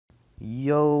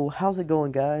Yo, how's it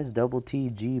going, guys? Double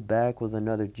TG back with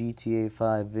another GTA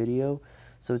 5 video.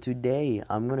 So today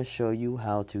I'm going to show you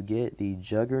how to get the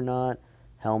Juggernaut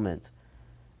helmet.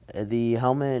 The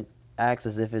helmet acts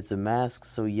as if it's a mask,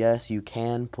 so yes, you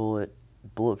can put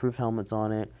bulletproof helmets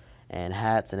on it and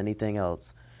hats and anything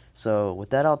else. So with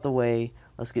that out the way,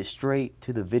 let's get straight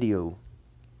to the video.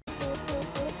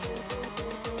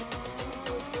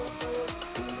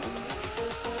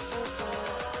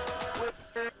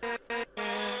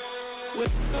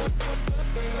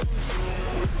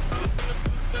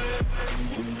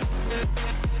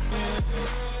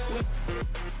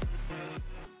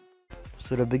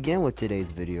 So to begin with today's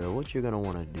video, what you're going to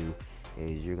want to do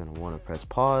is you're going to want to press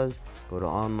pause, go to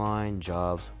online,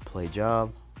 jobs, play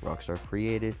job, Rockstar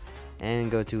created, and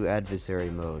go to adversary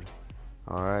mode.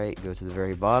 Alright, go to the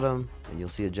very bottom and you'll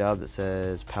see a job that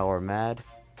says Power Mad.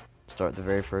 Start the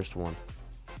very first one.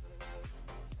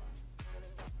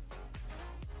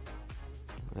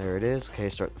 There it is. Okay,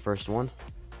 start the first one.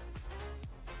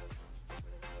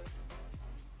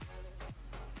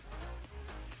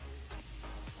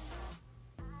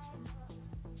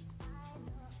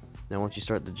 Now once you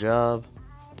start the job,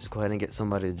 just go ahead and get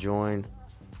somebody to join,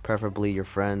 preferably your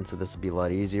friend, so this will be a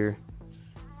lot easier.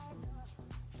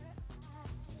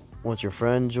 Once your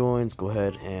friend joins, go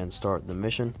ahead and start the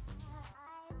mission.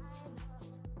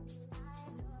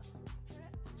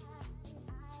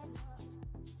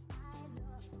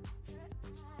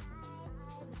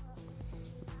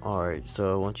 Alright,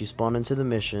 so once you spawn into the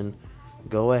mission,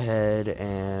 go ahead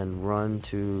and run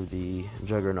to the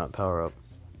Juggernaut power-up.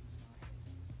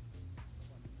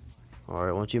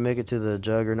 Alright, once you make it to the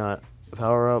Juggernaut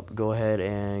power-up, go ahead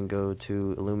and go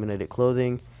to Illuminated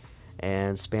Clothing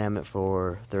and spam it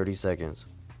for 30 seconds.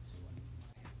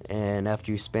 And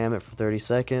after you spam it for 30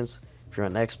 seconds, if you're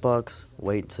on Xbox,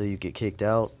 wait until you get kicked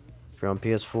out. If you're on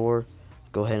PS4,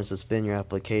 go ahead and suspend your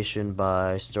application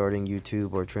by starting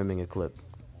YouTube or trimming a clip.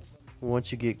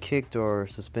 Once you get kicked or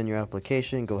suspend your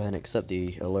application, go ahead and accept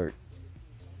the alert.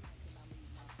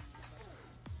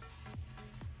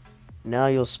 Now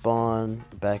you'll spawn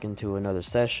back into another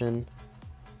session,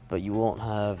 but you won't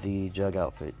have the Jug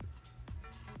outfit.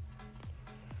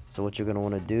 So what you're going to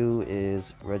want to do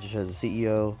is register as a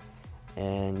CEO,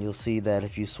 and you'll see that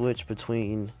if you switch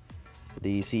between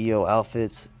the CEO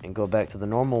outfits and go back to the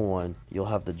normal one, you'll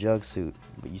have the Jug suit,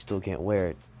 but you still can't wear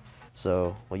it.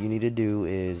 So what you need to do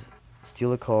is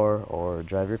steal a car or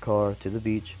drive your car to the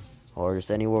beach or just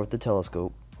anywhere with the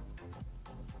telescope.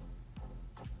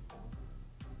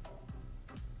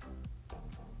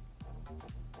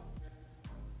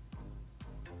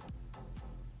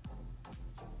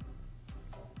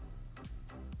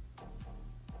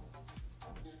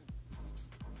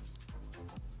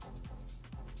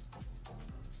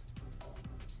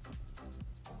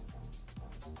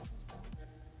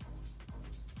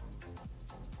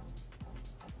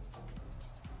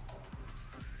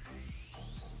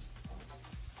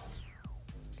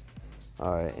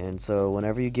 Alright, and so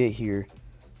whenever you get here,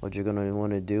 what you're going to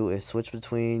want to do is switch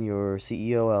between your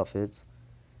CEO outfits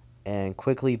and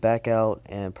quickly back out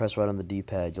and press right on the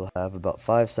D-pad. You'll have about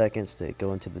 5 seconds to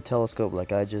go into the telescope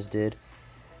like I just did,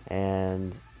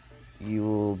 and you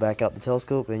will back out the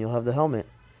telescope and you'll have the helmet.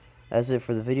 That's it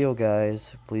for the video,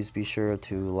 guys. Please be sure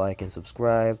to like and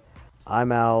subscribe.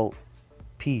 I'm out.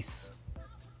 Peace.